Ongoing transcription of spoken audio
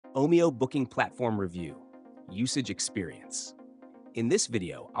Omio Booking Platform Review, Usage Experience. In this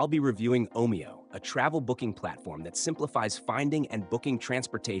video, I'll be reviewing Omio, a travel booking platform that simplifies finding and booking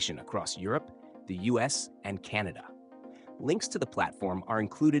transportation across Europe, the US, and Canada. Links to the platform are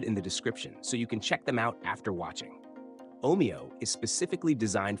included in the description, so you can check them out after watching. Omio is specifically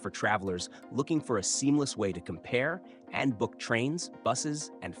designed for travelers looking for a seamless way to compare and book trains,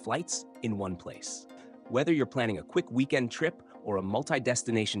 buses, and flights in one place. Whether you're planning a quick weekend trip or a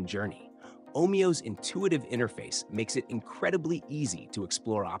multi-destination journey, Omio's intuitive interface makes it incredibly easy to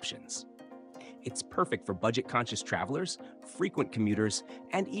explore options. It's perfect for budget-conscious travelers, frequent commuters,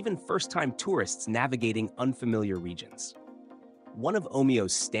 and even first-time tourists navigating unfamiliar regions. One of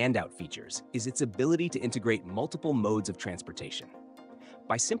Omio's standout features is its ability to integrate multiple modes of transportation.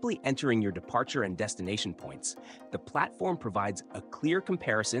 By simply entering your departure and destination points, the platform provides a clear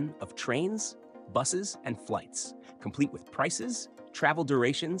comparison of trains, buses, and flights, complete with prices, travel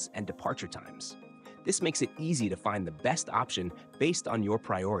durations, and departure times. This makes it easy to find the best option based on your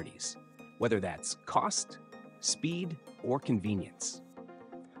priorities, whether that's cost, speed, or convenience.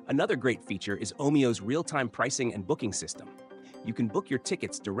 Another great feature is Omio's real-time pricing and booking system. You can book your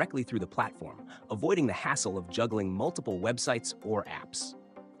tickets directly through the platform, avoiding the hassle of juggling multiple websites or apps.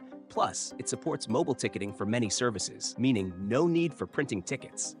 Plus, it supports mobile ticketing for many services, meaning no need for printing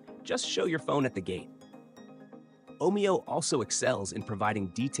tickets. Just show your phone at the gate. Omio also excels in providing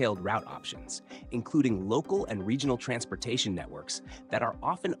detailed route options, including local and regional transportation networks that are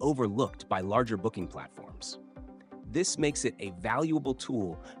often overlooked by larger booking platforms. This makes it a valuable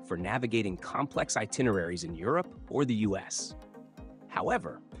tool for navigating complex itineraries in Europe or the US.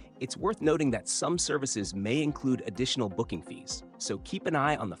 However, it's worth noting that some services may include additional booking fees, so keep an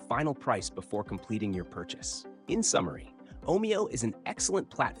eye on the final price before completing your purchase. In summary, Omio is an excellent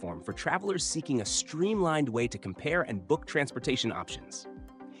platform for travelers seeking a streamlined way to compare and book transportation options.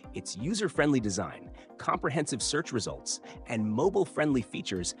 Its user-friendly design, comprehensive search results, and mobile-friendly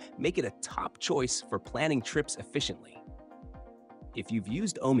features make it a top choice for planning trips efficiently. If you've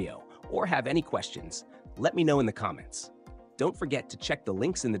used Omio or have any questions, let me know in the comments. Don't forget to check the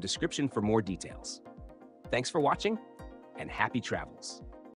links in the description for more details. Thanks for watching, and happy travels.